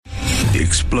The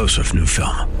explosive new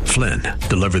film, Flynn,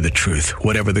 deliver the truth,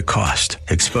 whatever the cost,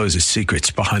 exposes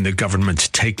secrets behind the government's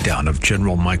takedown of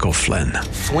General Michael Flynn.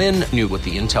 Flynn knew what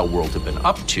the intel world had been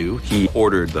up to. He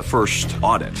ordered the first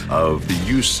audit of the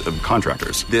use of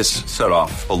contractors. This set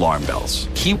off alarm bells.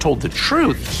 He told the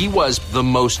truth. He was the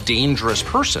most dangerous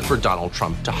person for Donald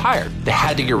Trump to hire. They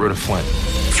had to get rid of Flynn.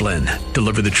 Flynn,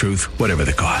 deliver the truth, whatever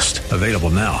the cost. Available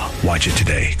now. Watch it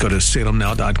today. Go to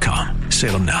salemnow.com.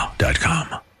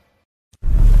 salemnow.com.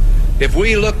 If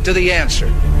we look to the answer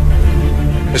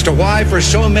as to why for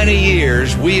so many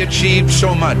years we achieved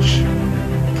so much,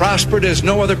 prospered as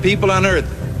no other people on earth,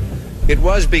 it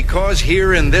was because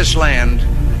here in this land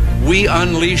we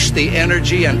unleashed the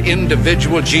energy and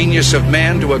individual genius of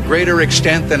man to a greater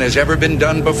extent than has ever been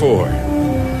done before.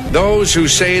 Those who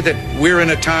say that we're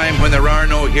in a time when there are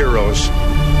no heroes,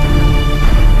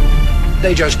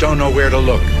 they just don't know where to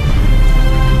look.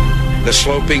 The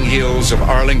sloping hills of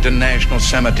Arlington National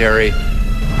Cemetery,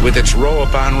 with its row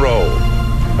upon row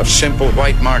of simple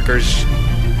white markers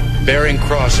bearing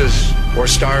crosses or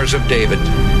stars of David,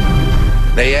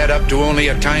 they add up to only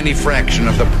a tiny fraction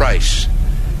of the price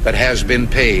that has been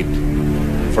paid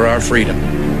for our freedom.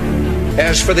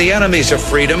 As for the enemies of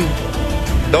freedom,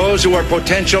 those who are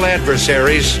potential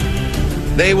adversaries,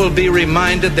 they will be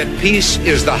reminded that peace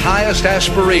is the highest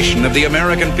aspiration of the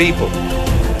American people.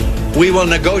 We will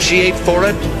negotiate for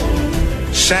it,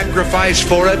 sacrifice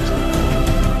for it.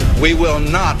 We will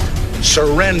not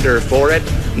surrender for it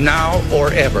now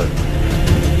or ever.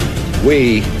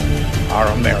 We are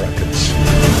Americans.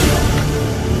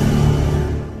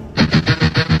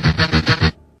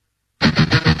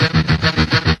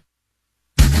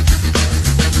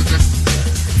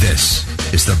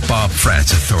 This is the Bob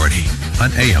Frantz Authority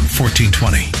on AM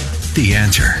 1420. The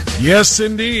Answer. Yes,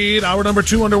 indeed. Hour number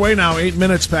 2 underway now, 8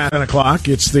 minutes past 10 o'clock.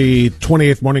 It's the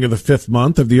 28th morning of the 5th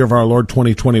month of the year of our Lord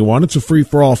 2021. It's a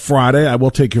free-for-all Friday. I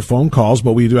will take your phone calls,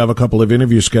 but we do have a couple of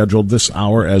interviews scheduled this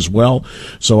hour as well.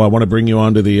 So I want to bring you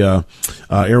onto the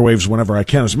airwaves whenever I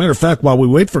can. As a matter of fact, while we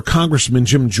wait for Congressman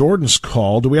Jim Jordan's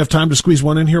call, do we have time to squeeze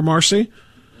one in here, Marcy?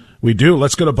 We do.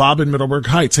 Let's go to Bob in Middleburg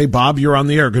Heights. Hey, Bob, you're on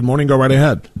the air. Good morning. Go right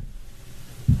ahead.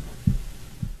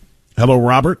 Hello,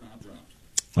 Robert.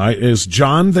 Is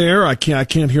John there? I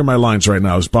can't hear my lines right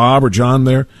now. Is Bob or John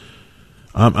there?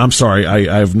 I'm sorry.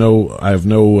 I have no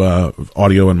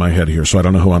audio in my head here, so I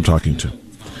don't know who I'm talking to.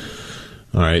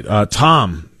 All right,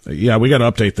 Tom. Yeah, we got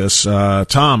to update this.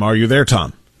 Tom, are you there,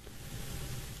 Tom?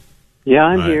 Yeah,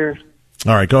 I'm here.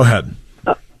 All right, go ahead.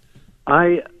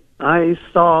 I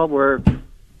saw where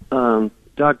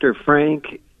Dr.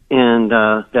 Frank and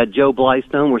that Joe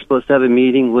Blystone were supposed to have a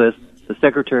meeting with the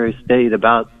Secretary of State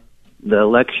about the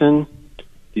election.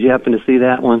 Did you happen to see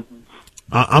that one?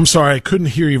 I'm sorry, I couldn't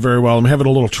hear you very well. I'm having a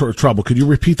little trouble. Could you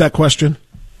repeat that question?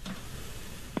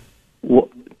 Well,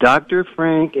 Dr.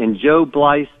 Frank and Joe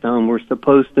Blystone were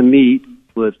supposed to meet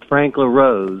with Frank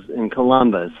LaRose in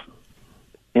Columbus,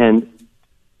 and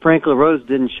Frank LaRose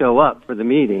didn't show up for the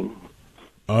meeting.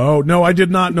 Oh, no, I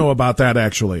did not know about that,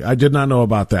 actually. I did not know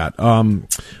about that.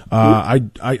 I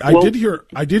did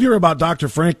hear about Dr.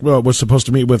 Frank was supposed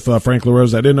to meet with Frank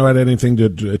LaRose. I didn't know it had anything to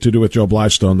do with Joe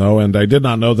Blystone, though, and I did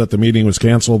not know that the meeting was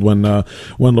canceled when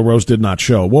LaRose did not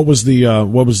show. What was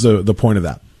the point of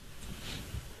that?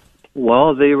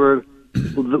 Well, they were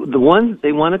the ones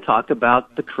they want to talk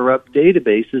about the corrupt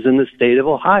databases in the state of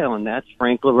Ohio, and that's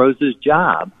Frank LaRose's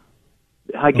job.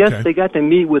 I guess they got to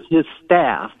meet with his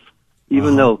staff,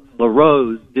 even though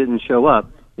LaRose didn't show up.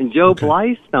 And Joe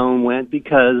Blystone went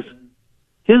because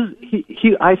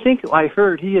I think I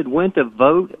heard he had went to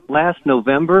vote last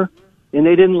November, and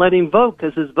they didn't let him vote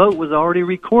because his vote was already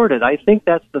recorded. I think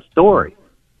that's the story.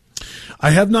 I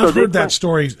have not heard that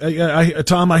story.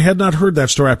 Tom, I had not heard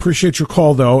that story. I appreciate your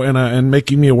call, though, and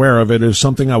making me aware of it is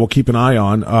something I will keep an eye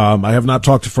on. I have not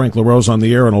talked to Frank LaRose on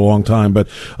the air in a long time, but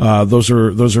those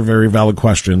are very valid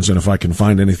questions, and if I can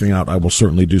find anything out, I will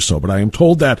certainly do so. But I am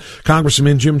told that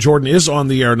Congressman Jim Jordan is on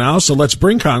the air now, so let's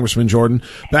bring Congressman Jordan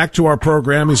back to our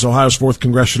program. He's Ohio's 4th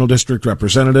Congressional District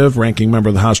Representative, ranking member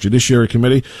of the House Judiciary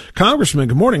Committee. Congressman,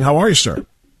 good morning. How are you, sir?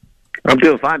 I'm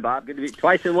doing fine, Bob. Good to be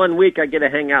twice in 1 week. I get to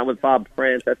hang out with Bob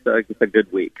Frantz. That's a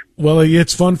good week. Well,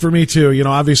 it's fun for me too. You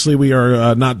know, obviously we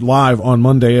are not live on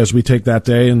Monday as we take that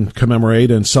day and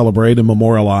commemorate and celebrate and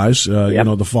memorialize,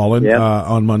 the fallen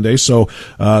on Monday. So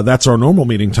that's our normal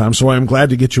meeting time. So I'm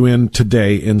glad to get you in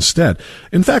today instead.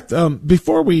 In fact,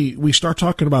 before we start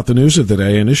talking about the news of the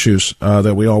day and issues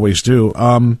that we always do,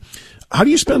 how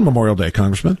do you spend Memorial Day,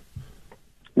 Congressman?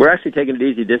 We're actually taking it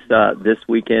easy this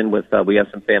weekend. We have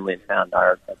some family in town.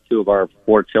 Two of our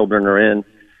 4 children are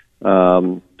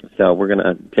in. So we're going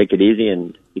to take it easy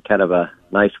and be kind of a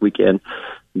nice weekend.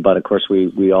 But, of course,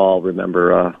 we all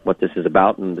remember what this is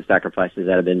about and the sacrifices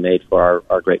that have been made for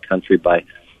our great country by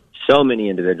so many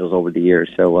individuals over the years.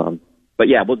 So, but,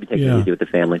 yeah, we'll be taking it easy with the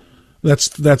family.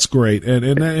 That's great.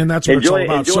 And that's what it's all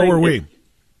about. So are we.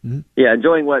 Mm-hmm. Yeah,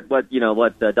 enjoying what Dr.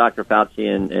 Fauci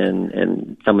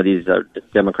and some of these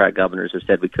Democrat governors have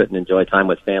said we couldn't enjoy time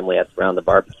with family around the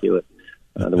barbecue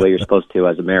the way you're supposed to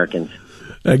as Americans.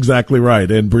 Exactly right,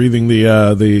 and breathing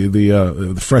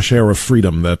the fresh air of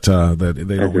freedom that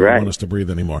they don't really want us to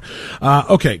breathe anymore.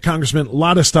 Okay, Congressman, a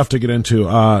lot of stuff to get into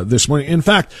this morning. In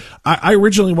fact, I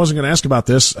originally wasn't going to ask about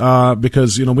this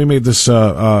because we made this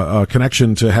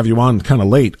connection to have you on kind of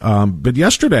late. But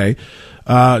yesterday,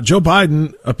 Joe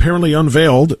Biden apparently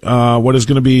unveiled what is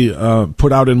going to be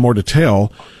put out in more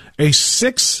detail.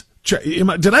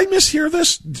 Did I mishear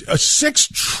this? A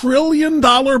 $6 trillion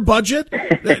budget?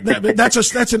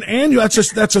 That's an annual.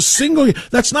 That's a single.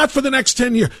 That's not for the next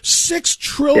 10 years. $6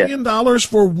 trillion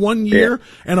for 1 year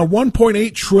and a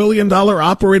 $1.8 trillion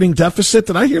operating deficit.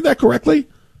 Did I hear that correctly?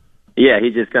 Yeah,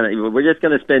 we're just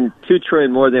gonna spend $2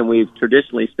 trillion more than we've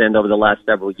traditionally spent over the last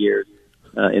several years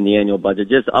in the annual budget.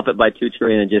 Just up it by $2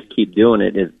 trillion and just keep doing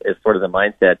it is sort of the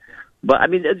mindset. But I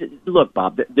mean, look,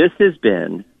 Bob, this has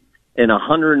been, in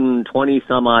 120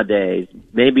 some odd days,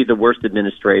 maybe the worst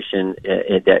administration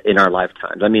in our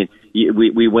lifetimes. I mean,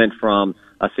 we went from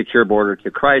a secure border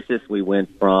to crisis. We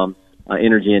went from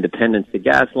energy independence to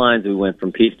gas lines. We went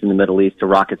from peace in the Middle East to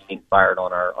rockets being fired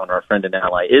on our friend and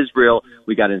ally Israel.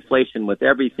 We got inflation with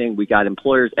everything. We got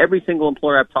employers. Every single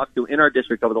employer I've talked to in our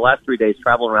district over the last 3 days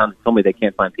traveling around and told me they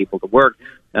can't find people to work,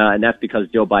 and that's because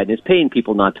Joe Biden is paying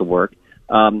people not to work.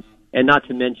 And not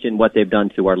to mention what they've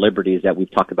done to our liberties that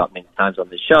we've talked about many times on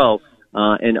the show.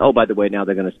 And, by the way, now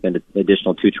they're going to spend an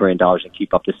additional $2 trillion and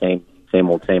keep up the same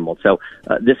old. So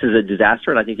this is a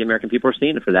disaster, and I think the American people are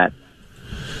seeing it for that.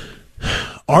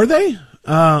 Are they?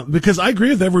 Because I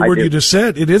agree with every word you just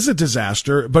said. It is a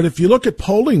disaster. But if you look at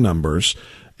polling numbers,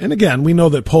 and again, we know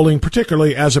that polling,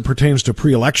 particularly as it pertains to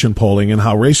pre-election polling and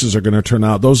how races are going to turn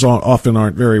out, those often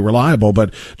aren't very reliable.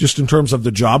 But just in terms of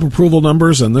the job approval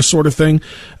numbers and this sort of thing,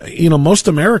 most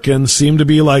Americans seem to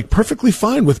be like perfectly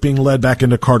fine with being led back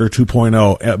into Carter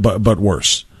 2.0, but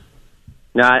worse.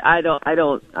 No, I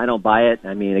don't buy it.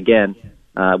 I mean, again,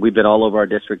 we've been all over our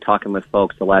district talking with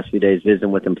folks the last few days,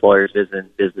 visiting with employers, visiting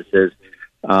businesses.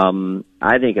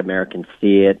 I think Americans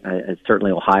see it, and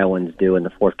certainly Ohioans do in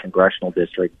the 4th Congressional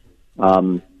District.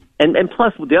 And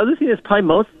plus, the other thing that's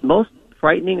probably most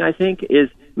frightening, I think, is,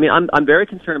 I mean, I'm very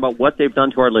concerned about what they've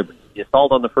done to our liberties, the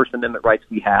assault on the First Amendment rights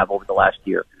we have over the last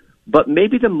year. But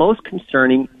maybe the most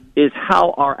concerning is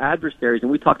how our adversaries, and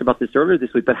we talked about this earlier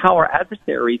this week, but how our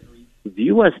adversaries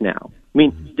view us now. I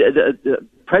mean, the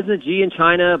President Xi in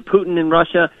China, Putin in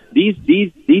Russia, these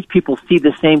people see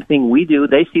the same thing we do.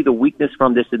 They see the weakness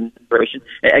from this administration.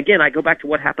 Again, I go back to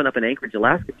what happened up in Anchorage,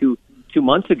 Alaska, two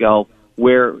months ago,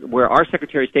 where our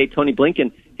Secretary of State, Tony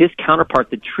Blinken, his counterpart,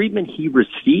 the treatment he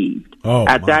received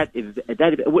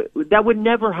that would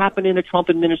never happen in a Trump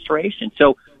administration.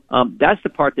 So that's the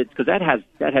part because that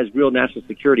has real national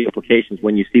security implications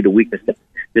when you see the weakness that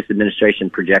this administration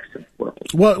projects in the world.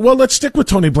 Well, let's stick with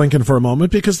Tony Blinken for a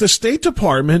moment, because the State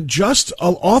Department just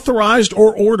authorized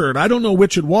or ordered, I don't know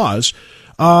which it was,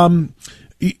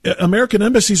 American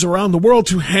embassies around the world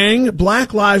to hang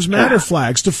Black Lives Matter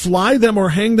flags, to fly them or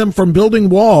hang them from building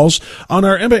walls on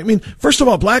our embassy. I mean, first of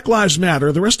all, Black Lives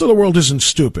Matter. The rest of the world isn't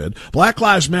stupid. Black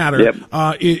Lives Matter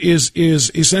is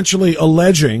essentially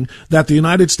alleging that the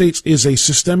United States is a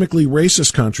systemically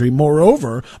racist country.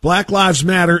 Moreover, Black Lives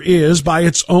Matter is, by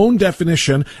its own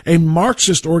definition, a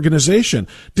Marxist organization.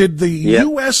 Did the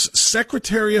U.S.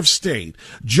 Secretary of State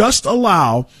just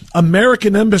allow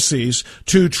American embassies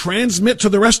to transmit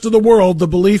to the rest of the world the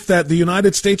belief that the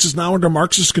United States is now under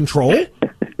Marxist control? All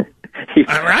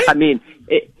right? I mean,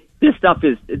 this stuff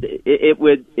is, it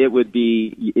would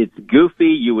be, it's goofy.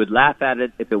 You would laugh at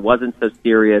it if it wasn't so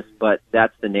serious, but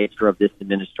that's the nature of this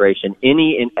administration.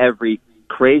 Any and every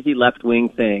crazy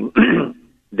left-wing thing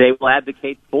they will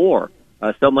advocate for,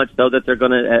 so much so that they're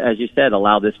going to, as you said,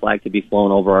 allow this flag to be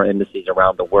flown over our embassies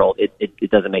around the world. It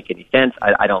doesn't make any sense.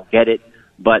 I don't get it.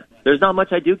 But there's not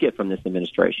much I do get from this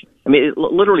administration. I mean,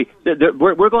 literally,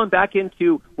 we're going back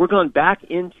into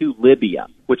Libya,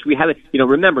 which we haven't.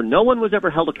 Remember, no one was ever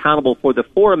held accountable for the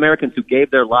 4 Americans who gave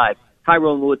their lives: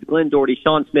 Tyrone Lewis, Glenn Doherty,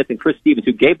 Sean Smith, and Chris Stevens,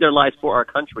 who gave their lives for our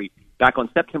country back on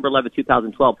September 11,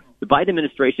 2012. The Biden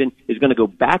administration is going to go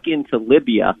back into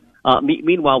Libya.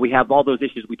 Meanwhile, we have all those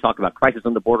issues we talk about: crisis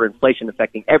on the border, inflation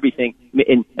affecting everything,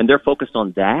 and they're focused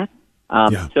on that.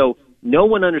 So. no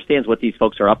one understands what these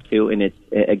folks are up to, and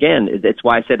it's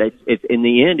why I said it's in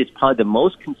the end, it's probably the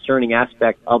most concerning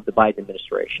aspect of the Biden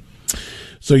administration.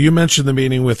 So you mentioned the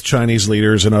meeting with Chinese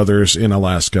leaders and others in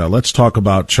Alaska. Let's talk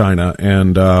about China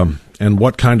and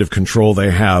what kind of control they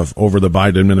have over the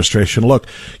Biden administration. Look,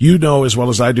 you know as well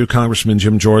as I do, Congressman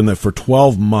Jim Jordan, that for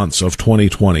 12 months of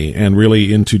 2020 and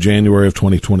really into January of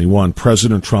 2021,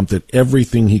 President Trump did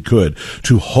everything he could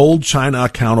to hold China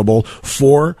accountable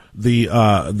for the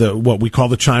what we call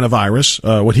the China virus,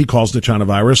 what he calls the China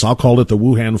virus. I'll call it the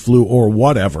Wuhan flu or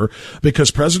whatever, because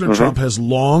President Trump has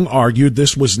long argued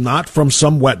this was not from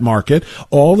some wet market.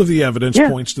 All of the evidence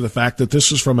points to the fact that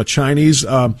this is from a Chinese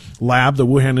lab, the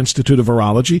Wuhan Institute of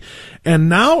Virology. And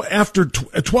now, after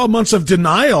 12 months of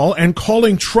denial and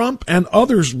calling Trump and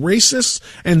others racists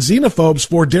and xenophobes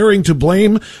for daring to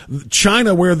blame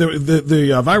China where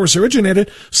the virus originated,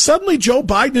 suddenly Joe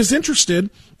Biden is interested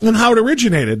in how it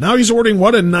originated. Now he's ordering a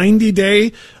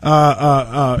 90-day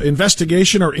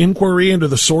investigation or inquiry into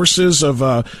the sources of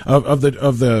the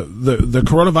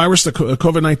coronavirus, the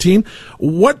COVID-19.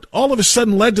 What all of a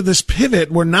sudden led to this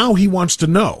pivot where now he wants to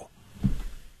know?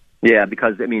 Yeah,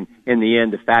 because, I mean, in the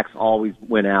end, the facts always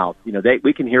win out. You know,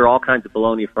 we can hear all kinds of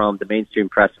baloney from the mainstream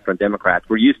press and from Democrats.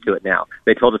 We're used to it now.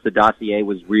 They told us the dossier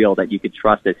was real, that you could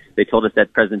trust it. They told us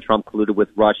that President Trump colluded with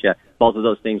Russia. Both of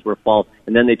those things were false.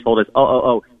 And then they told us,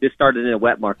 this started in a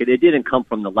wet market. It didn't come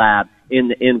from the lab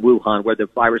in Wuhan where the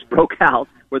virus broke out,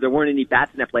 where there weren't any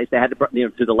bats in that place. They had to,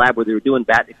 to the lab where they were doing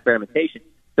bat experimentation.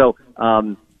 So,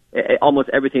 almost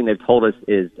everything they've told us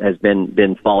has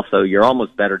been false. So you're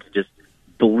almost better to just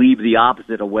believe the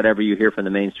opposite of whatever you hear from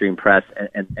the mainstream press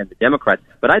and the Democrats.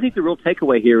 But I think the real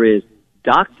takeaway here is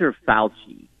Dr.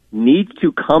 Fauci needs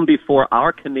to come before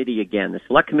our committee again, the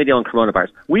Select Committee on Coronavirus.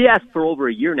 We asked for over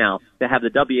a year now to have the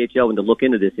WHO and to look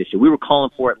into this issue. We were calling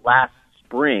for it last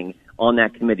spring on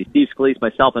that committee. Steve Scalise,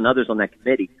 myself, and others on that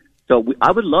committee. So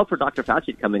I would love for Dr. Fauci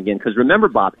to come in again, because remember,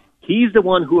 Bob, he's the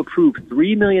one who approved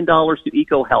 $3 million to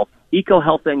EcoHealth.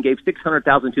 EcoHealth then gave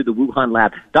 $600,000 to the Wuhan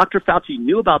lab. Dr. Fauci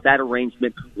knew about that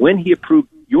arrangement when he approved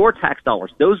your tax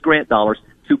dollars, those grant dollars,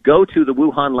 to go to the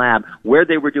Wuhan lab where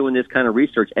they were doing this kind of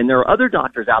research. And there are other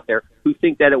doctors out there who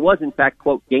think that it was, in fact,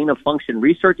 quote, gain-of-function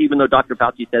research, even though Dr.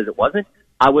 Fauci says it wasn't.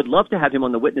 I would love to have him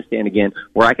on the witness stand again,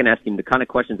 where I can ask him the kind of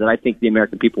questions that I think the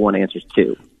American people want answers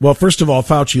to. Well, first of all,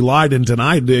 Fauci lied and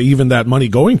denied even that money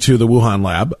going to the Wuhan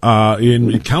lab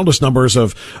in countless numbers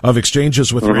of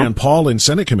exchanges with Rand Paul in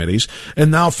Senate committees.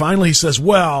 And now finally he says,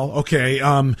 well, okay,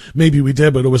 maybe we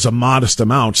did, but it was a modest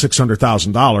amount,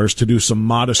 $600,000 to do some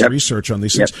modest research on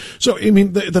these things. So, I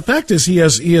mean, the fact is he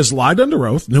has lied under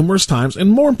oath numerous times. And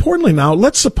more importantly now,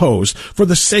 let's suppose, for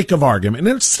the sake of argument,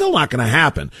 and it's still not going to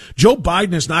happen, Joe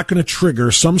Biden is not going to trigger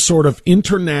some sort of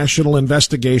international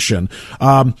investigation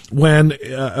when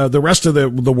the rest of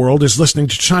the world is listening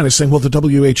to China saying, well, the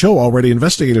WHO already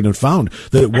investigated and found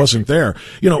that it wasn't there.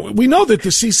 You know, we know that the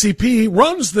CCP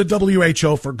runs the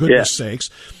WHO, for goodness sakes.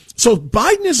 So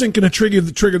Biden isn't going to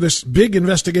trigger this big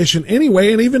investigation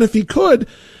anyway, and even if he could,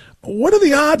 what are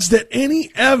the odds that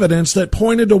any evidence that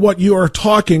pointed to what you are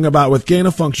talking about with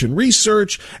gain-of-function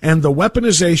research and the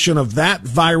weaponization of that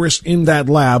virus in that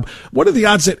lab, what are the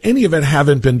odds that any of it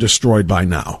haven't been destroyed by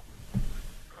now?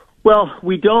 Well,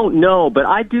 we don't know, but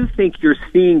I do think you're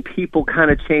seeing people kind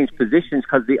of change positions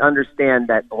because they understand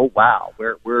that, oh, wow,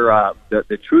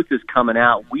 the truth is coming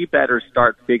out. We better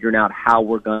start figuring out how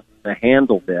we're going to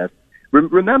handle this.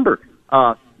 Remember,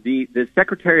 the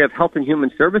Secretary of Health and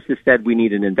Human Services said we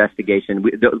need an investigation.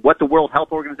 What the World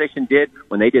Health Organization did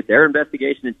when they did their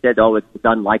investigation and said, oh, it's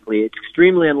unlikely. It's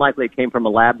extremely unlikely it came from a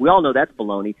lab. We all know that's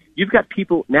baloney. You've got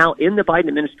people now in the Biden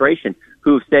administration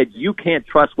who have said you can't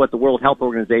trust what the World Health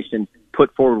Organization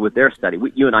put forward with their study.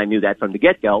 You and I knew that from the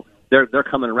get-go. They're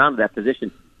coming around to that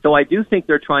position. So I do think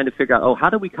they're trying to figure out,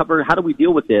 how do we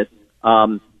deal with this?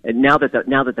 And now that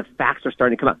the facts are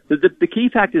starting to come out. The key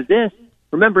fact is this.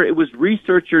 Remember, it was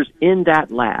researchers in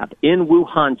that lab in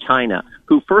Wuhan, China,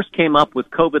 who first came up with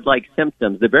COVID-like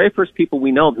symptoms. The very first people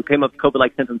we know who came up with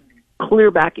COVID-like symptoms clear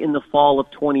back in the fall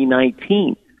of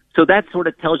 2019. So that sort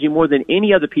of tells you more than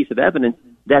any other piece of evidence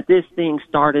that this thing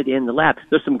started in the lab.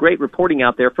 There's some great reporting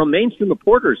out there from mainstream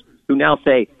reporters who now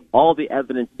say all the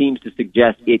evidence seems to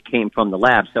suggest it came from the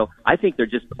lab. So I think they're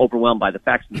just overwhelmed by the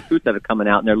facts and the truth that are coming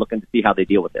out, and they're looking to see how they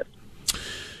deal with this.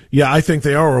 Yeah, I think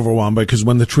they are overwhelmed because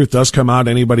when the truth does come out,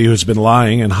 anybody who's been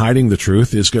lying and hiding the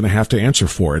truth is going to have to answer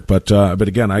for it. But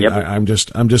again, I'm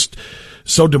just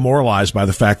so demoralized by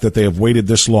the fact that they have waited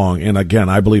this long. And again,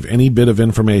 I believe any bit of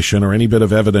information or any bit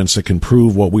of evidence that can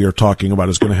prove what we are talking about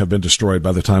is going to have been destroyed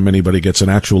by the time anybody gets an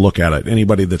actual look at it.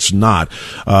 Anybody that's not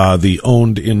the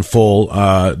owned in full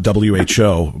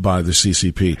WHO by the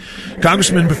CCP.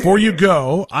 Congressman, before you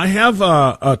go, I have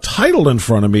a title in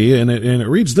front of me, and it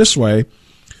reads this way: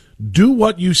 "Do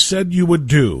what you said you would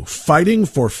do, fighting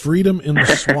for freedom in the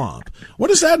swamp." What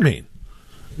does that mean?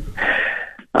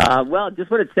 Well,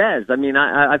 just what it says. I mean,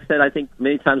 I've said, I think,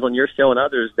 many times on your show and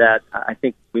others that I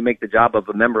think we make the job of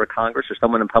a member of Congress or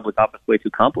someone in public office way too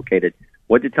complicated.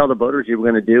 What did you tell the voters you were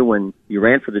going to do when you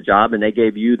ran for the job and they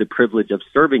gave you the privilege of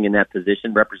serving in that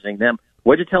position, representing them?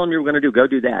 What did you tell them you were going to do? Go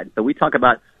do that. So we talk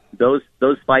about those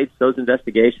fights, those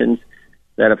investigations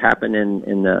that have happened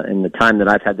in the time that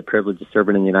I've had the privilege of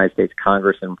serving in the United States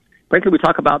Congress. And frankly, we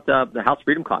talk about the House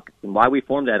Freedom Caucus and why we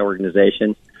formed that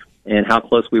organization, and how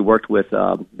close we worked with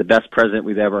the best president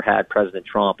we've ever had, President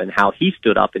Trump, and how he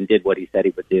stood up and did what he said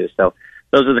he would do. So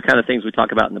those are the kind of things we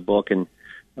talk about in the book, and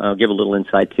give a little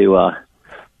insight to,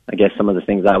 I guess, some of the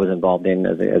things I was involved in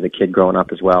as a kid growing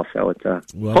up as well. So it's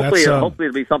hopefully it'll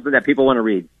be something that people want to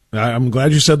read. I'm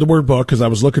glad you said the word book because I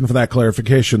was looking for that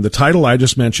clarification. The title I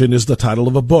just mentioned is the title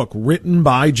of a book written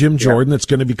by Jim Jordan that's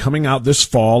going to be coming out this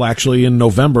fall, actually in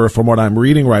November from what I'm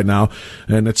reading right now.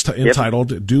 And it's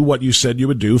entitled Do What You Said You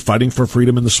Would Do, Fighting for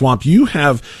Freedom in the Swamp. You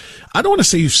have, I don't want to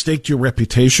say you've staked your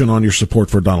reputation on your support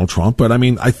for Donald Trump, but I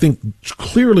mean, I think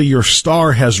clearly your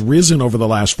star has risen over the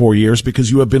last 4 years because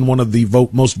you have been one of the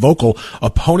most vocal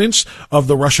opponents of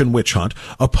the Russian witch hunt,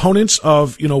 opponents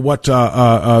of,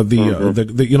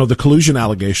 the collusion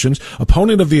allegations,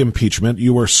 opponent of the impeachment.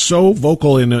 You were so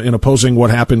vocal in opposing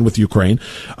what happened with Ukraine,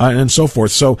 and so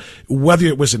forth. So whether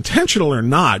it was intentional or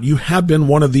not, you have been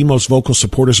one of the most vocal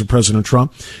supporters of President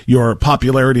Trump. Your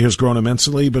popularity has grown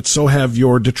immensely, but so have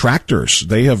your detractors.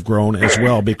 They have grown as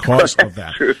well because of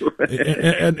that.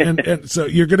 And so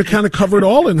you're going to kind of cover it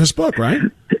all in this book, right?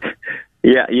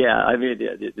 Yeah. I mean,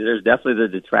 there's definitely the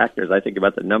detractors. I think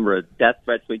about the number of death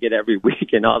threats we get every week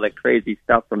and all that crazy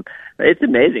stuff from. It's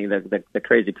amazing the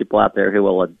crazy people out there who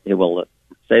will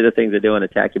say the things they do and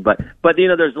attack you. But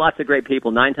there's lots of great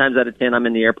people. 9 times out of 10, I'm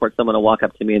in the airport. Someone will walk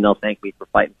up to me and they'll thank me for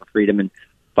fighting for freedom and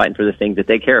fighting for the things that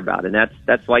they care about. And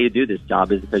that's why you do this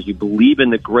job, is because you believe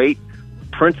in the great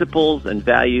principles and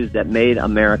values that made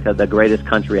America the greatest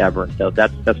country ever. So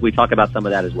that's we talk about some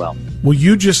of that as well. Well,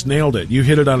 you just nailed it. You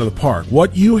hit it out of the park.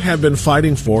 What you have been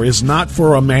fighting for is not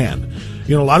for a man.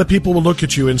 A lot of people will look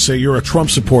at you and say you're a Trump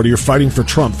supporter. You're fighting for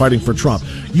Trump.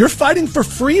 You're fighting for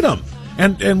freedom.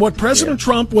 And what President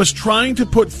Trump was trying to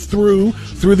put through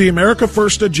the America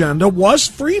First agenda was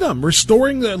freedom,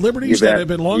 restoring the liberties that have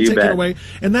been long taken away.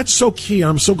 And that's so key.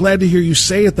 I'm so glad to hear you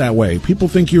say it that way. People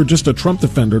think you're just a Trump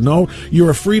defender. No,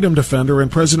 you're a freedom defender, and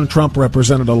President Trump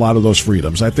represented a lot of those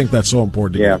freedoms. I think that's so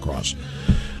important to get across.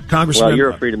 Congressman, well,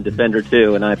 you're a freedom defender,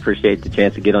 too, and I appreciate the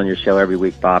chance to get on your show every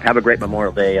week, Bob. Have a great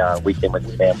Memorial Day weekend with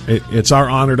your family. It's our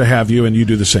honor to have you, and you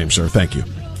do the same, sir. Thank you.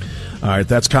 All right,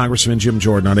 that's Congressman Jim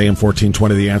Jordan on AM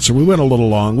 1420 The Answer. We went a little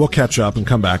long. We'll catch up and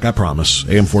come back, I promise.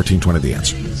 AM 1420 The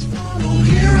Answer.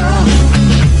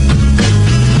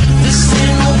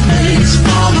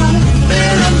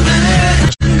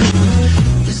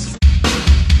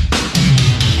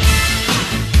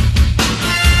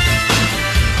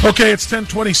 Okay, it's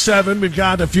 10:27. We've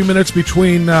got a few minutes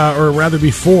between, or rather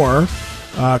before,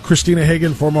 Christina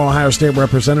Hagan, former Ohio State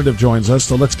representative, joins us.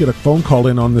 So let's get a phone call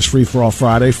in on this Free for All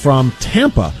Friday from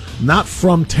Tampa. Not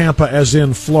from Tampa as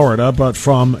in Florida, but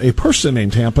from a person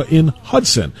named Tampa in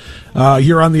Hudson.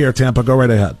 You're on the air, Tampa. Go right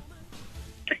ahead.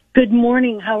 Good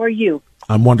morning. How are you?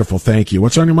 I'm wonderful. Thank you.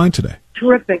 What's on your mind today?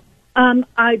 Terrific.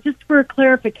 Just for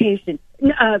clarification,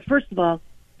 first of all,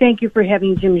 thank you for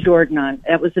having Jim Jordan on.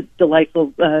 That was a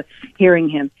delightful hearing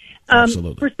him.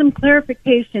 Absolutely. For some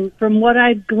clarification, from what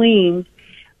I've gleaned,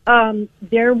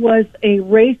 there was a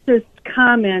racist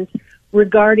comment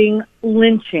regarding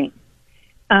lynching.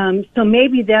 So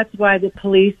maybe that's why the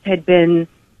police had been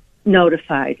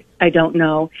notified. I don't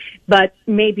know. But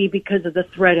maybe because of the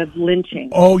threat of lynching.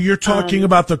 Oh, you're talking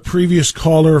about the previous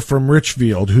caller from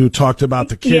Richfield who talked about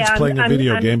the kids playing a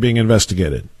video game being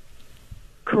investigated.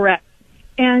 Correct.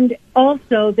 And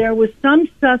also, there was some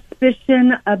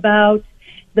suspicion about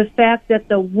the fact that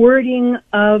the wording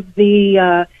of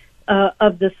the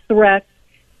threat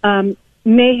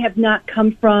may have not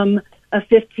come from a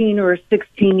 15 or a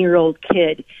 16-year-old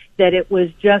kid, that it was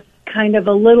just kind of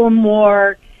a little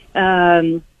more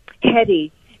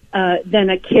heady than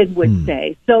a kid would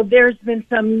say. So there's been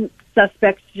some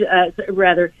suspicion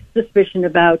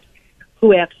about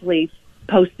who actually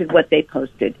posted what they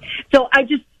posted. So I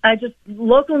just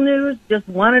local news, just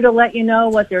wanted to let you know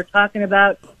what they're talking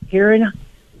about here in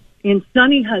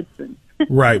sunny Hudson.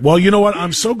 Right. Well, you know what?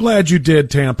 I'm so glad you did,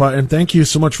 Tampa, and thank you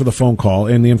so much for the phone call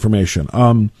and the information.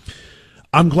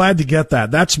 I'm glad to get that.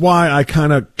 That's why I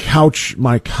kind of couch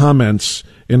my comments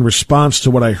in response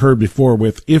to what I heard before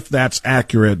with, if that's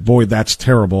accurate, boy, that's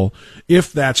terrible.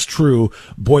 If that's true,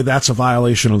 boy, that's a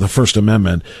violation of the First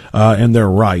Amendment and their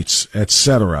rights,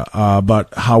 etc.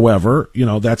 But however,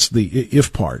 that's the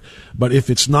if part. But if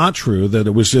it's not true, that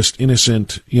it was just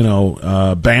innocent,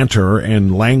 banter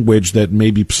and language that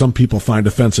maybe some people find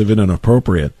offensive and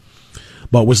inappropriate,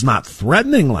 but was not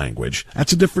threatening language,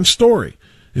 that's a different story.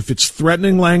 If it's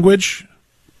threatening language,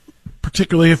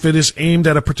 particularly if it is aimed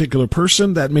at a particular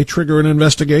person, that may trigger an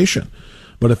investigation.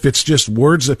 But if it's just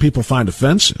words that people find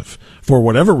offensive for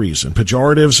whatever reason,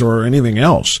 pejoratives or anything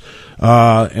else,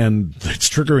 and it's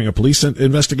triggering a police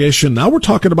investigation, now we're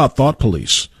talking about thought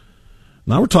police.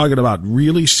 Now we're talking about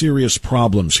really serious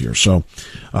problems here. So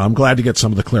I'm glad to get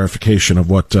some of the clarification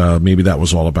of what maybe that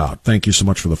was all about. Thank you so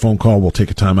much for the phone call. We'll take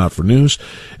a time out for news,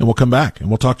 and we'll come back, and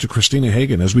we'll talk to Christina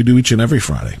Hagan, as we do each and every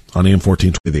Friday on AM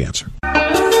 1420, The Answer.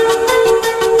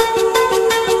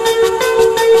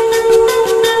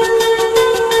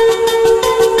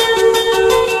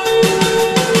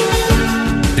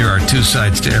 There are two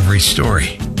sides to every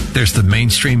story. There's the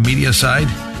mainstream media side,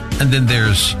 and then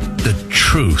there's the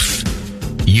truth.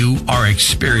 You are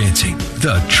experiencing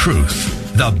the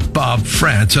truth. The Bob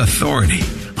France Authority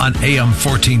on AM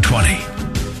 1420.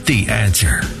 The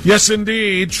Answer. Yes,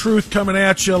 indeed. Truth coming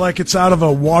at you like it's out of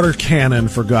a water cannon,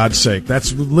 for God's sake.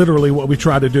 That's literally what we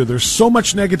try to do. There's so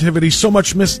much negativity, so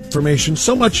much misinformation,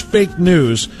 so much fake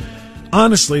news,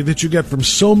 honestly, that you get from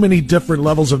so many different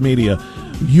levels of media.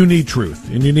 You need truth,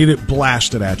 and you need it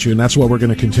blasted at you, and that's what we're going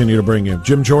to continue to bring you.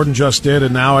 Jim Jordan just did,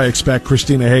 and now I expect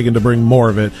Christina Hagan to bring more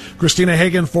of it. Christina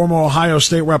Hagan, former Ohio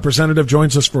State Representative,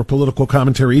 joins us for political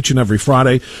commentary each and every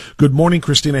Friday. Good morning,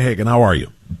 Christina Hagan. How are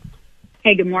you?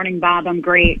 Hey, good morning, Bob. I'm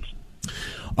great.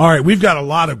 All right, we've got a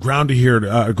lot of ground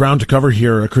to cover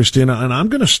here, Christina, and I'm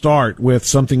going to start with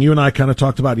something you and I kind of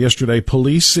talked about yesterday,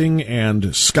 policing and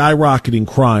skyrocketing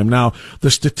crime. Now, the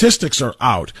statistics are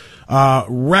out.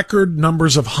 Record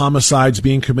numbers of homicides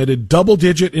being committed, double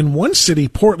digit in one city,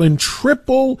 Portland,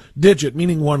 triple digit,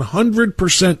 meaning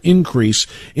 100% increase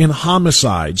in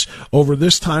homicides over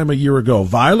this time a year ago.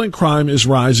 Violent crime is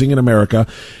rising in America,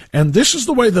 and this is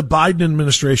the way the Biden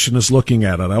administration is looking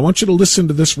at it. I want you to listen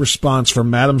to this response from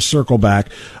Madam Circleback,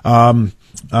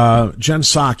 Jen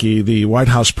Psaki, the White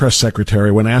House press secretary,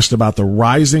 when asked about the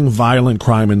rising violent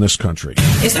crime in this country.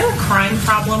 Is there a crime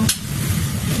problem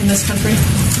in this country?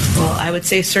 Well, I would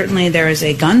say certainly there is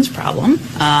a guns problem,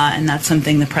 and that's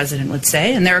something the president would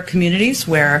say. And there are communities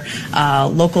where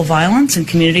local violence and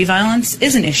community violence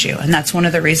is an issue, and that's one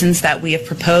of the reasons that we have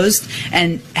proposed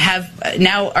and have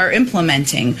now are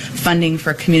implementing funding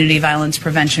for community violence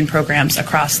prevention programs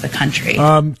across the country.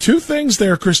 Two things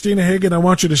there, Christina Hagan, I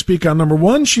want you to speak on. Number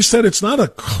one, she said it's not a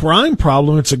crime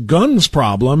problem, it's a guns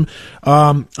problem.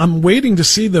 I'm waiting to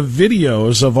see the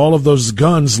videos of all of those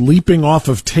guns leaping off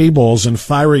of tables and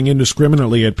firing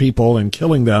indiscriminately at people and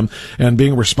killing them and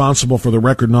being responsible for the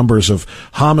record numbers of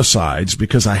homicides,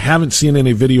 because I haven't seen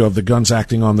any video of the guns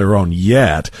acting on their own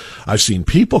yet. I've seen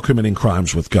people committing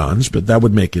crimes with guns, but that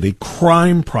would make it a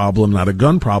crime problem, not a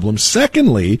gun problem.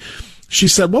 Secondly, she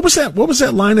said, what was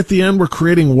that line at the end? We're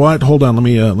creating what? Hold on, let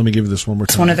me give you this one more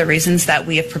time. It's one of the reasons that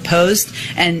we have proposed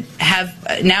and have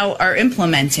now are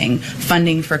implementing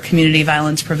funding for community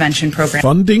violence prevention programs.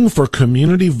 Funding for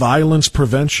community violence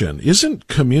prevention. Isn't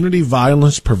community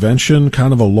violence prevention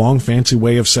kind of a long, fancy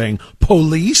way of saying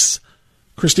police?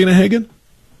 Christina Hagan?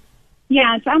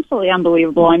 Yeah, it's absolutely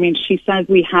unbelievable. I mean, she says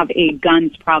we have a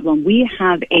guns problem. We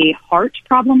have a heart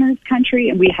problem in this country,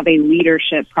 and we have a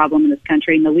leadership problem in this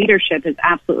country. And the leadership has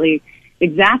absolutely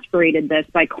exasperated this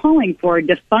by calling for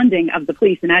defunding of the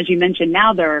police. And as you mentioned,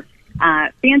 now they're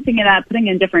fancying it up, putting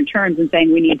in different terms and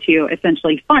saying we need to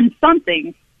essentially fund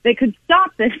something that could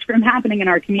stop this from happening in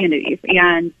our communities.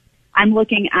 And I'm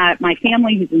looking at my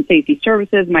family who's in safety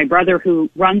services, my brother who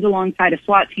runs alongside a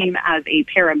SWAT team as a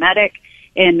paramedic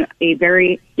in a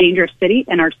very dangerous city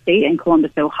in our state, in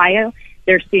Columbus, Ohio.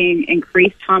 They're seeing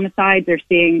increased homicides. They're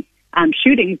seeing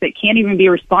shootings that can't even be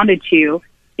responded to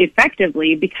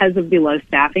effectively because of the low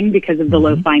staffing, because of the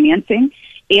low financing.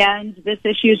 And this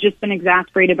issue has just been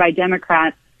exacerbated by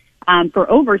Democrats for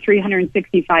over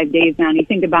 365 days now. And you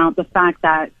think about the fact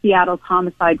that Seattle's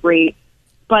homicide rate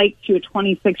spiked to a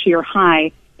 26-year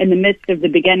high in the midst of the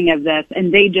beginning of this,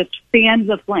 and they just fanned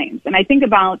the flames. And I think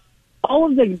about all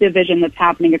of the division that's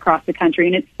happening across the country,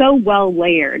 and it's so well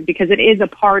layered because it is a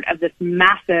part of this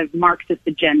massive Marxist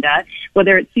agenda,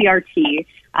 whether it's CRT,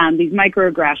 these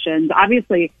microaggressions,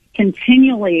 obviously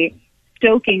continually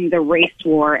stoking the race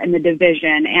war and the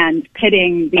division and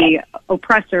pitting the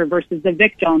oppressor versus the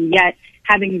victim, yet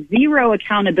having zero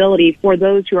accountability for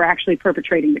those who are actually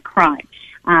perpetrating the crime.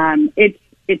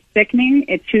 It's sickening.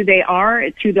 It's who they are.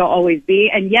 It's who they'll always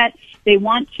be. And yet they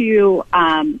want to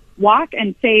walk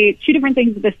and say two different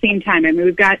things at the same time. I mean,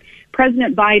 we've got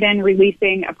President Biden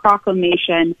releasing a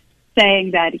proclamation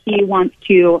saying that he wants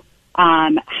to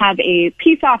have a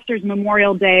Peace Officers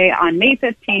Memorial Day on May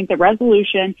 15th, a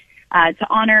resolution to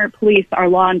honor police, our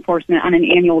law enforcement, on an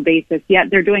annual basis. Yet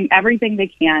they're doing everything they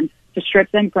can to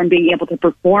strip them from being able to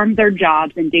perform their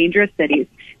jobs in dangerous cities.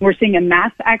 And we're seeing a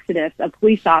mass exodus of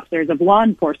police officers, of law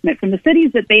enforcement from the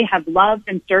cities that they have loved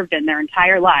and served in their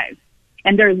entire lives.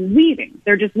 And they're leaving.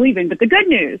 They're just leaving. But the good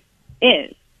news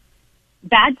is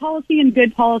bad policy and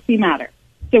good policy matter.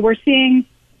 So we're seeing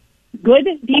good,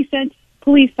 decent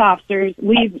police officers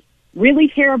leave really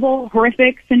terrible,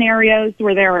 horrific scenarios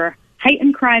where there are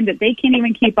heightened crime that they can't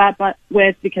even keep up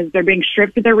with because they're being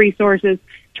stripped of their resources,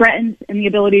 threatened in the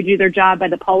ability to do their job by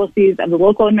the policies of the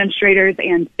local administrators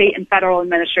and state and federal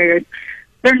administrators.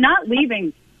 They're not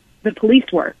leaving the police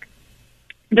work.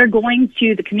 They're going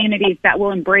to the communities that will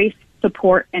embrace,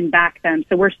 support, and back them.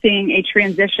 So we're seeing a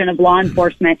transition of law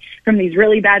enforcement from these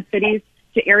really bad cities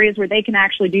to areas where they can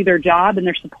actually do their job, and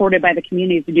they're supported by the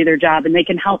communities to do their job, and they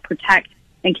can help protect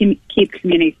and keep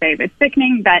communities safe. It's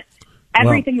sickening that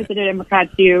everything that the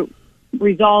Democrats do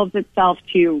resolves itself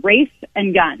to race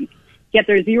and guns, yet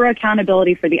there's zero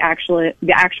accountability for the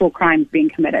actual crimes being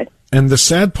committed. And the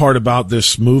sad part about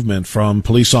this movement from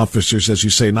police officers, as you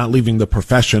say, not leaving the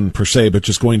profession per se, but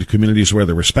just going to communities where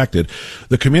they're respected,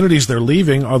 the communities they're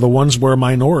leaving are the ones where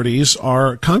minorities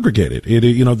are congregated.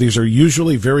 These are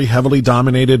usually very heavily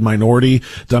dominated minority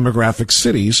demographic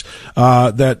cities,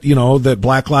 that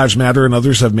Black Lives Matter and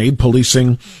others have made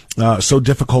policing so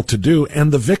difficult to do.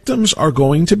 And the victims are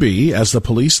going to be, as the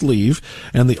police leave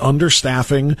and the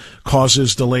understaffing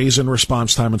causes delays in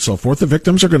response time and so forth, the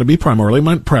victims are going to be primarily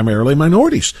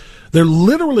minorities. They're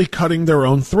literally cutting their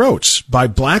own throats by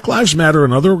Black Lives Matter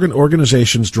and other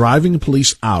organizations driving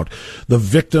police out. The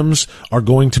victims are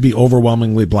going to be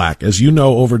overwhelmingly black. As you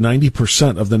know, over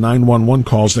 90% of the 911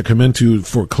 calls that come into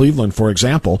for Cleveland, for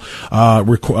example,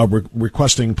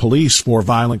 requesting police for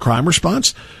violent crime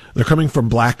response, they're coming from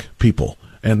black people.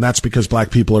 And that's because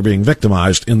black people are being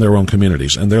victimized in their own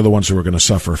communities, and they're the ones who are going to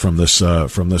suffer from this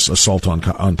assault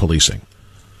on policing.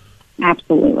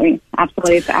 Absolutely.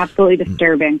 It's absolutely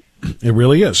disturbing. It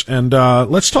really is. And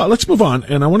let's move on.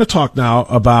 And I want to talk now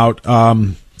about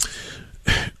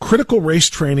critical race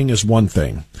training is one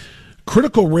thing.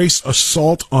 Critical race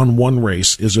assault on one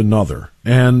race is another.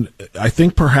 And I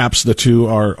think perhaps the two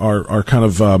are kind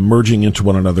of merging into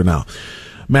one another now.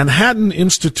 Manhattan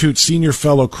Institute senior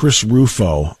fellow Chris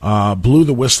Rufo blew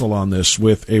the whistle on this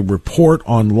with a report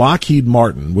on Lockheed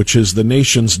Martin, which is the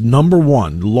nation's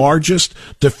 #1 largest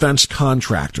defense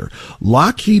contractor.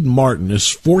 Lockheed Martin is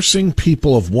forcing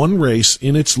people of one race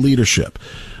in its leadership,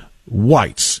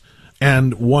 whites,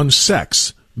 and one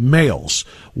sex, males.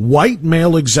 White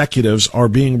male executives are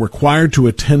being required to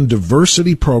attend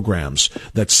diversity programs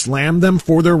that slam them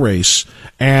for their race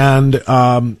and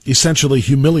essentially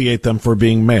humiliate them for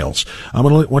being males. I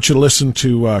want you to listen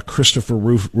to Christopher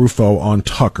Rufo on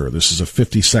Tucker. This is a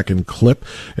 50-second clip,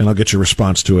 and I'll get your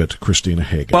response to it, Christina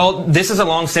Hagan. Well, this is a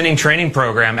long-standing training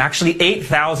program. Actually,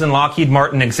 8,000 Lockheed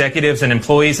Martin executives and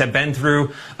employees have been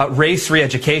through race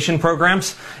re-education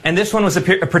programs, and this one was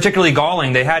particularly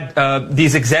galling. They had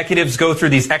these executives go through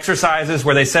these exercises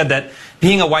where they said that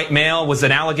being a white male was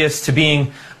analogous to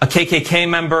being a KKK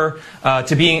member,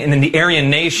 to being in the Aryan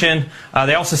Nation.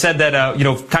 They also said that,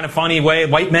 kind of funny way,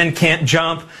 white men can't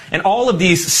jump, and all of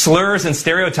these slurs and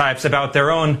stereotypes about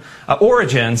their own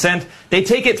origins. And they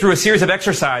take it through a series of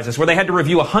exercises where they had to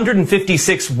review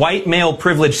 156 white male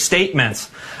privilege statements,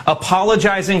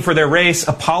 apologizing for their race,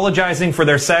 apologizing for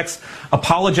their sex,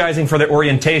 apologizing for their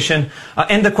orientation.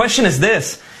 And the question is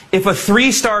this: if a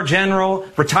 3-star general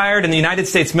retired in the United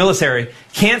States military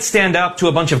can't stand up to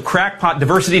a bunch of crackpot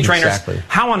diversity trainers,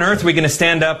 how on earth are we going to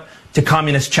stand up to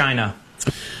communist China?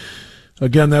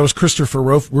 Again, that was Christopher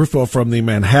Rufo from the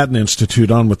Manhattan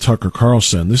Institute on with Tucker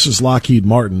Carlson. This is Lockheed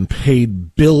Martin,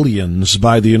 paid billions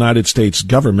by the United States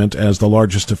government as the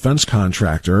largest defense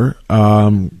contractor.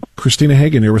 Christina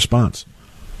Hagan, your response.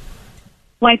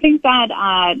 Well, I think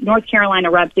that North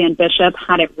Carolina Rep. Dan Bishop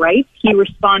had it right. He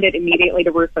responded immediately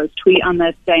to Ruffo's tweet on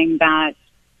this, saying that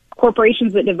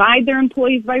corporations that divide their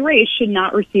employees by race should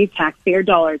not receive taxpayer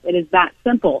dollars. It is that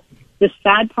simple. The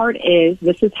sad part is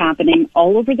this is happening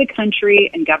all over the country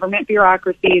in government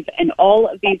bureaucracies and all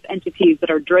of these entities that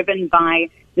are driven by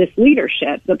this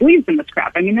leadership that believes in this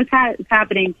crap. I mean, this is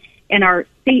happening in our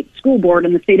state school board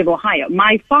in the state of Ohio.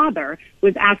 My father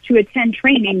was asked to attend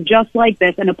training just like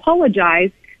this and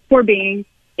apologize for being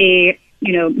a,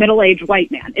 middle-aged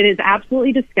white man. It is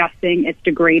absolutely disgusting. It's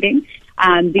degrading.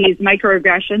 These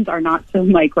microaggressions are not so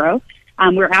micro.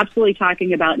 We're absolutely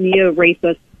talking about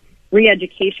neo-racist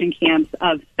re-education camps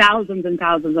of thousands and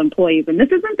thousands of employees. And this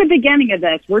isn't the beginning of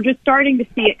this. We're just starting to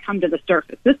see it come to the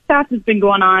surface. This stuff has been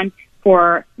going on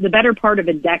for the better part of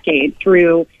a decade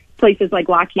through places like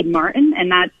Lockheed Martin,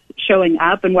 and that's showing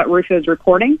up in what Rufo is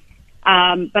reporting.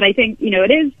 But I think,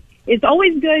 it's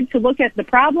always good to look at the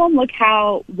problem, look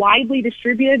how widely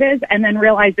distributed it is, and then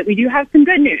realize that we do have some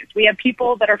good news. We have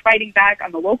people that are fighting back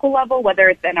on the local level, whether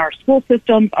it's in our school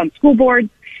systems, on school boards,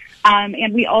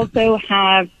 and we also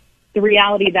have the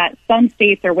reality that some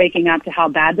states are waking up to how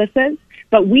bad this is.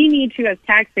 But we need to, as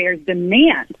taxpayers,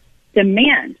 demand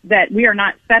that we are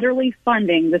not federally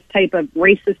funding this type of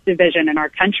racist division in our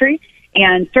country,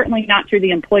 and certainly not through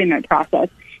the employment process.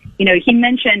 He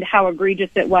mentioned how egregious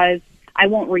it was. I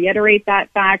won't reiterate that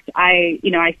fact. I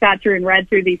sat through and read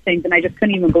through these things, and I just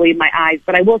couldn't even believe my eyes.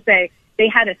 But I will say they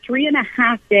had a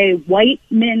 3.5-day white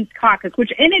men's caucus,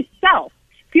 which in itself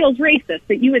feels racist,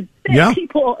 that you would set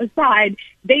people aside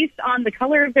based on the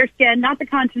color of their skin, not the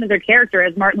content of their character,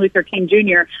 as Martin Luther King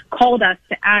Jr. called us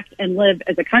to act and live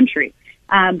as a country.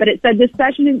 But it said this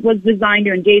session was designed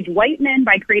to engage white men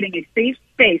by creating a safe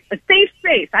space. A safe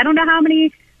space. I don't know how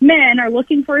many men are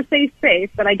looking for a safe space,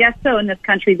 but I guess so in this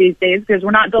country these days, because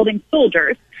we're not building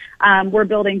soldiers. We're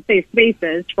building safe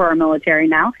spaces for our military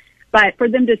now. But for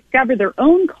them to discover their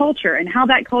own culture and how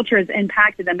that culture has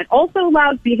impacted them. It also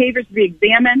allows behaviors to be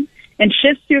examined and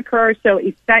shifts to occur so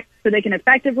they can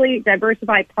effectively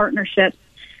diversify partnerships.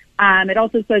 It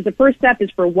also says the first step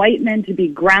is for white men to be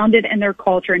grounded in their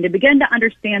culture and to begin to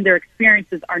understand their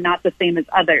experiences are not the same as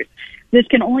others. This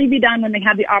can only be done when they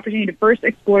have the opportunity to first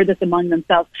explore this among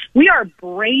themselves. We are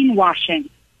brainwashing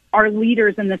our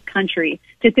leaders in this country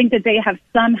to think that they have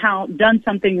somehow done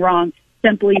something wrong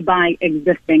simply by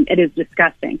existing. It is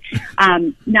disgusting.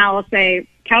 Now I'll say,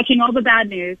 couching all the bad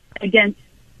news against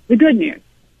the good news.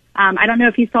 I don't know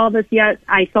if you saw this yet.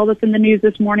 I saw this in the news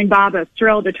this morning, Bob. I was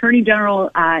thrilled. Attorney General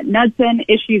Knudsen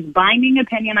issues binding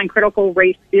opinion on critical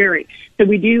race theory. So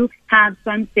we do have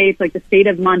some states, like the state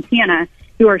of Montana,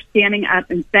 who are standing up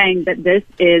and saying that this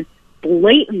is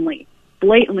blatantly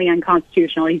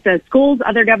unconstitutional. He says schools,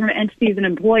 other government entities, and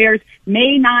employers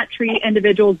may not treat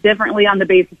individuals differently on the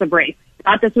basis of race.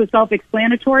 Thought this was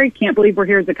self-explanatory. Can't believe we're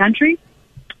here as a country.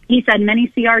 He said many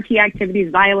CRT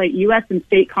activities violate U.S. and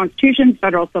state constitutions,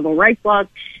 federal civil rights laws,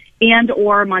 and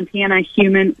or Montana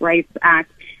Human Rights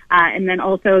Act. And then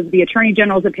also the Attorney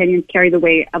General's opinions carry the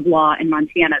weight of law in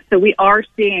Montana. So we are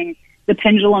seeing the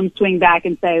pendulum swing back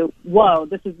and say, whoa,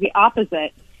 this is the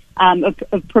opposite of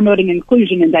promoting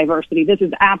inclusion and diversity. This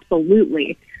is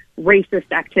absolutely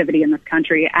racist activity in this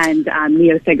country and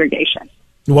neo-segregation.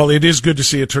 Well, it is good to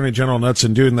see Attorney General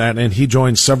Knudsen doing that, and he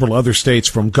joins several other states,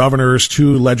 from governors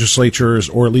to legislatures,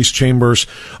 or at least chambers,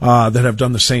 that have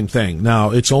done the same thing. Now,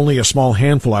 it's only a small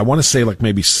handful. I want to say like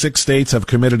maybe 6 states have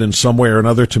committed in some way or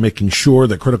another to making sure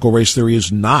that critical race theory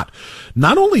is not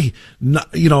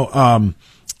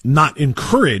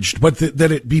encouraged, but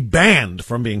that it be banned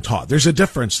from being taught. There's a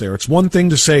difference there. It's one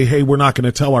thing to say, hey, we're not going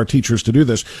to tell our teachers to do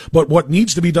this, but what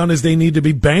needs to be done is they need to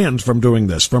be banned from doing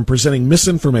this, from presenting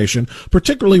misinformation,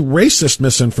 particularly racist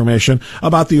misinformation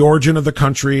about the origin of the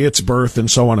country, its birth, and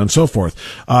so on and so forth.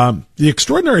 The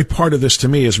extraordinary part of this to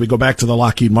me, as we go back to the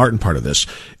Lockheed Martin part of this,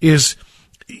 is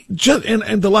just,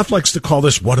 and the left likes to call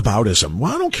this whataboutism.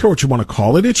 Well, I don't care what you want to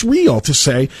call it. It's real to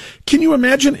say, can you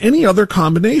imagine any other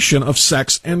combination of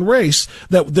sex and race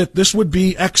that this would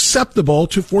be acceptable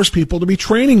to force people to be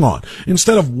training on?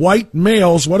 Instead of white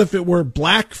males, what if it were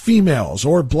black females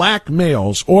or black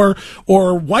males or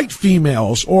white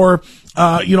females or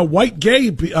white gay,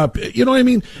 you know what I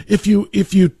mean? If you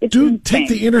do take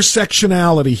the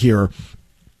intersectionality here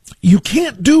You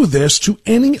can't do this to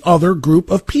any other group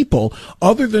of people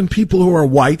other than people who are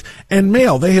white and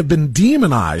male. They have been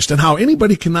demonized, and how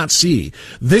anybody cannot see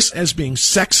this as being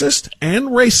sexist and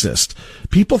racist.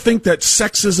 People think that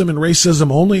sexism and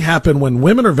racism only happen when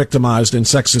women are victimized in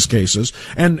sexist cases,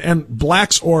 and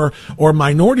blacks or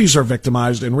minorities are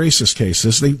victimized in racist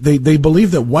cases. They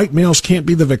believe that white males can't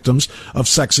be the victims of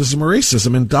sexism or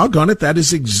racism, and doggone it, that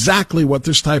is exactly what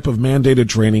this type of mandated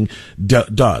training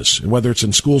does, whether it's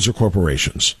in schools or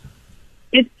corporations.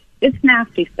 It's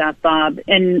nasty stuff, Bob.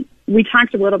 And we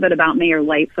talked a little bit about Mayor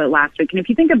Lightfoot last week. And if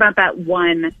you think about that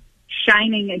one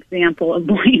shining example of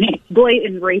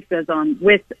blatant racism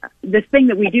with this thing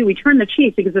that we do, we turn the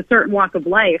cheek because a certain walk of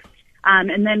life,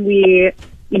 and then we,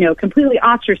 completely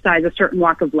ostracize a certain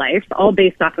walk of life, all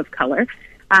based off of color.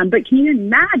 But can you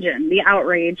imagine the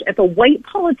outrage if a white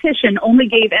politician only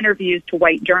gave interviews to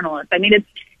white journalists? I mean, it's,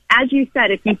 as you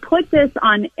said, if you put this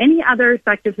on any other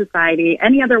sect of society,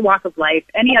 any other walk of life,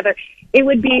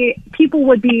 people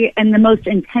would be in the most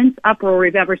intense uproar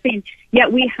we've ever seen.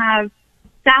 Yet we have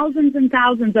thousands and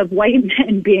thousands of white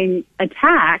men being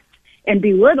attacked and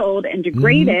belittled and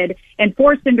degraded and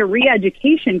forced into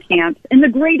re-education camps in the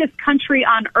greatest country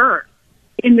on earth.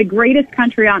 In the greatest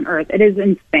country on earth. It is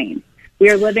insane. We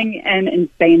are living in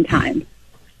insane times.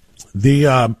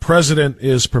 The president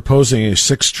is proposing a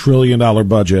 $6 trillion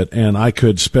budget, and I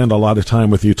could spend a lot of time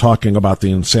with you talking about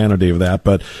the insanity of that,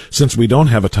 but since we don't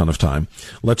have a ton of time,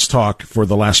 let's talk for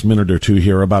the last minute or two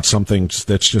here about something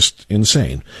that's just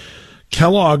insane.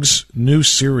 Kellogg's new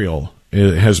cereal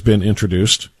has been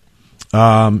introduced.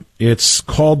 It's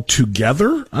called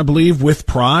Together, I believe, with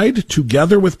Pride.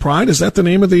 Together with Pride. Is that the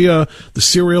name of the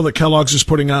cereal that Kellogg's is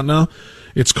putting out now?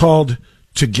 It's called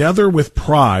Together with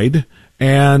Pride,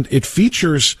 and it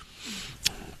features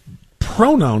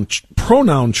pronoun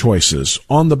choices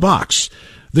on the box.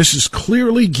 This is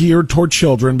clearly geared toward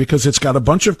children because it's got a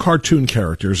bunch of cartoon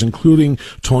characters, including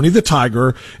Tony the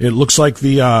Tiger. It looks like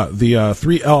the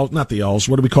three elves, not the elves.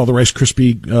 What do we call the Rice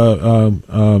Krispie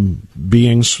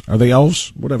beings? Are they elves?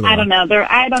 Whatever. I don't know.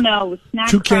 I don't know. Snap,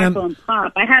 Crackle, and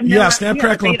Pop. I have no idea. Snap,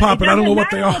 Crackle, and Pop, but I don't know what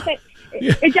they are.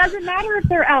 It doesn't matter if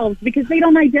they're elves because they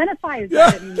don't identify as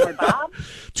that anymore, Bob.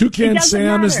 Toucan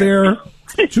Sam is there.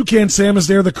 Toucan Sam is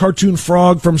there, the cartoon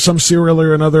frog from some cereal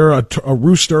or another, a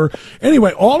rooster.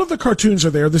 Anyway, all of the cartoons are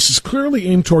there. This is clearly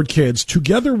aimed toward kids.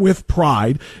 Together with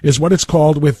Pride is what it's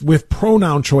called, with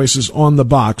pronoun choices on the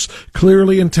box,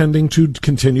 clearly intending to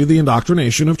continue the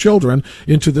indoctrination of children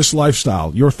into this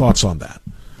lifestyle. Your thoughts on that?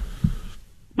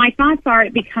 My thoughts are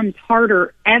it becomes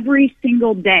harder every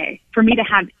single day for me to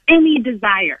have any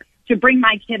desire to bring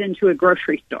my kid into a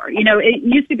grocery store. It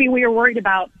used to be we were worried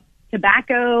about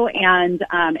tobacco and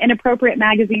inappropriate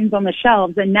magazines on the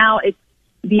shelves, and now it's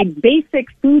the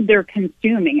basic food they're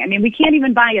consuming. I mean, we can't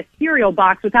even buy a cereal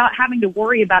box without having to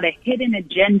worry about a hidden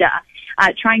agenda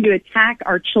trying to attack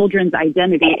our children's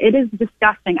identity. It is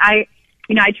disgusting. I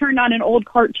turned on an old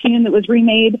cartoon that was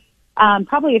remade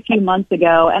probably a few months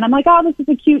ago, and I'm like, oh, this is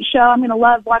a cute show. I'm going to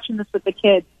love watching this with the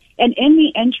kids. And in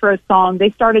the intro song, they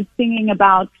started singing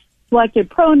about selective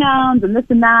pronouns and this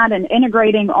and that and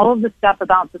integrating all of the stuff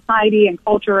about society and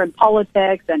culture and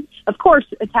politics and, of course,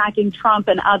 attacking Trump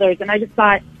and others. And I just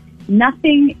thought,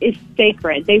 nothing is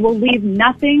sacred. They will leave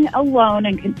nothing alone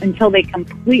until they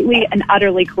completely and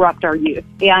utterly corrupt our youth.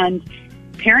 And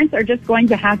parents are just going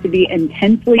to have to be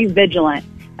intensely vigilant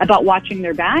about watching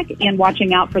their back and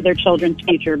watching out for their children's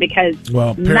future because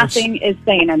nothing is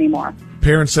sane anymore.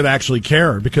 Parents that actually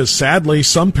care, because sadly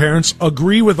some parents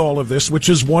agree with all of this, which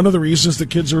is one of the reasons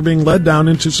that kids are being led down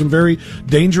into some very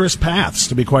dangerous paths,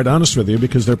 to be quite honest with you,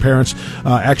 because their parents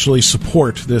actually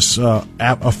support this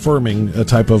affirming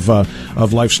type of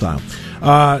lifestyle.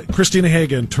 Christina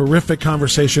Hagan, terrific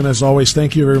conversation as always.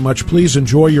 Thank you very much. Please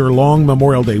enjoy your long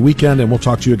Memorial Day weekend, and we'll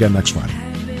talk to you again next Friday.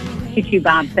 Thank you,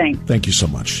 Bob. Thanks. Thank you so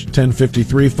much.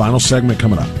 10:53, final segment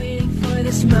coming up. For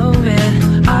this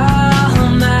moment all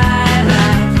my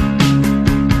life,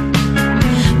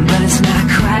 but it's not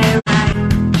quite right.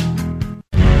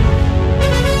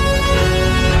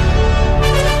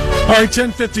 All right,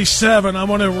 10:57. I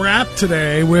want to wrap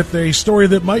today with a story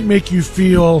that might make you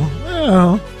feel,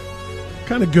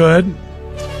 kind of good.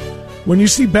 When you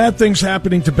see bad things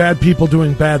happening to bad people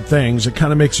doing bad things, it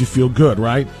kind of makes you feel good,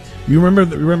 right? You remember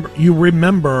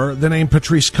the name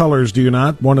Patrisse Cullors, do you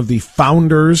not? One of the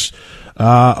founders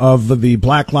of the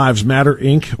Black Lives Matter,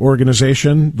 Inc.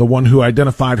 organization, the one who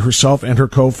identified herself and her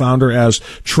co-founder as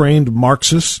trained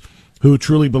Marxists. who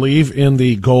truly believe in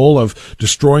the goal of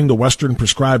destroying the Western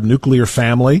prescribed nuclear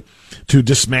family, to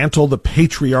dismantle the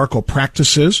patriarchal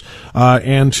practices,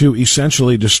 and to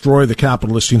essentially destroy the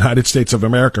capitalist United States of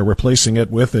America, replacing it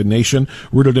with a nation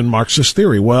rooted in Marxist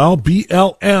theory. Well,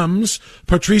 BLM's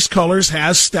Patrisse Cullors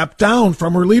has stepped down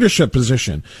from her leadership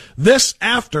position. This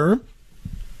after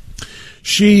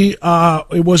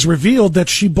it was revealed that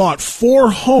she bought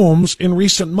 4 homes in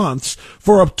recent months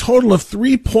for a total of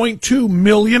 $3.2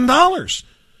 million.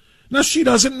 Now, she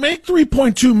doesn't make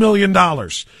 $3.2 million.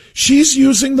 She's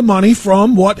using the money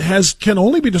from what can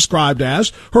only be described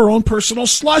as her own personal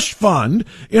slush fund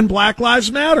in Black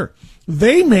Lives Matter.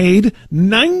 They made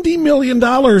 $90 million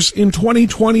in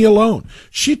 2020 alone.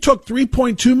 She took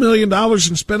 $3.2 million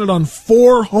and spent it on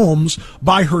 4 homes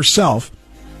by herself.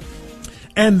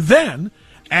 And then,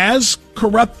 as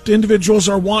corrupt individuals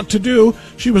are wont to do,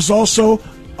 she was also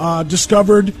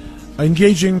discovered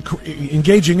engaging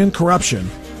in corruption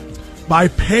by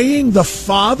paying the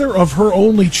father of her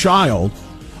only child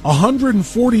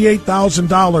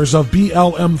 $148,000 of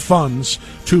BLM funds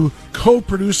to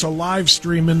co-produce a live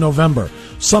stream in November,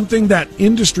 something that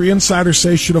industry insiders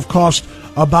say should have cost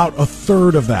about a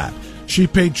third of that. She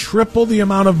paid triple the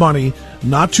amount of money,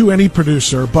 not to any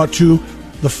producer, but to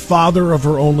the father of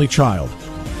her only child.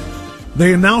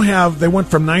 They went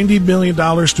from $90 million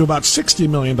to about $60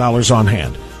 million on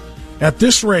hand. At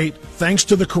this rate, thanks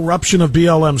to the corruption of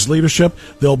BLM's leadership,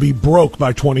 they'll be broke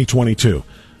by 2022.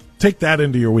 Take that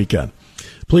into your weekend.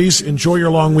 Please enjoy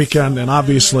your long weekend, and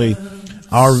obviously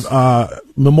our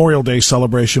Memorial Day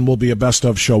celebration will be a best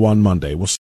of show on Monday. We'll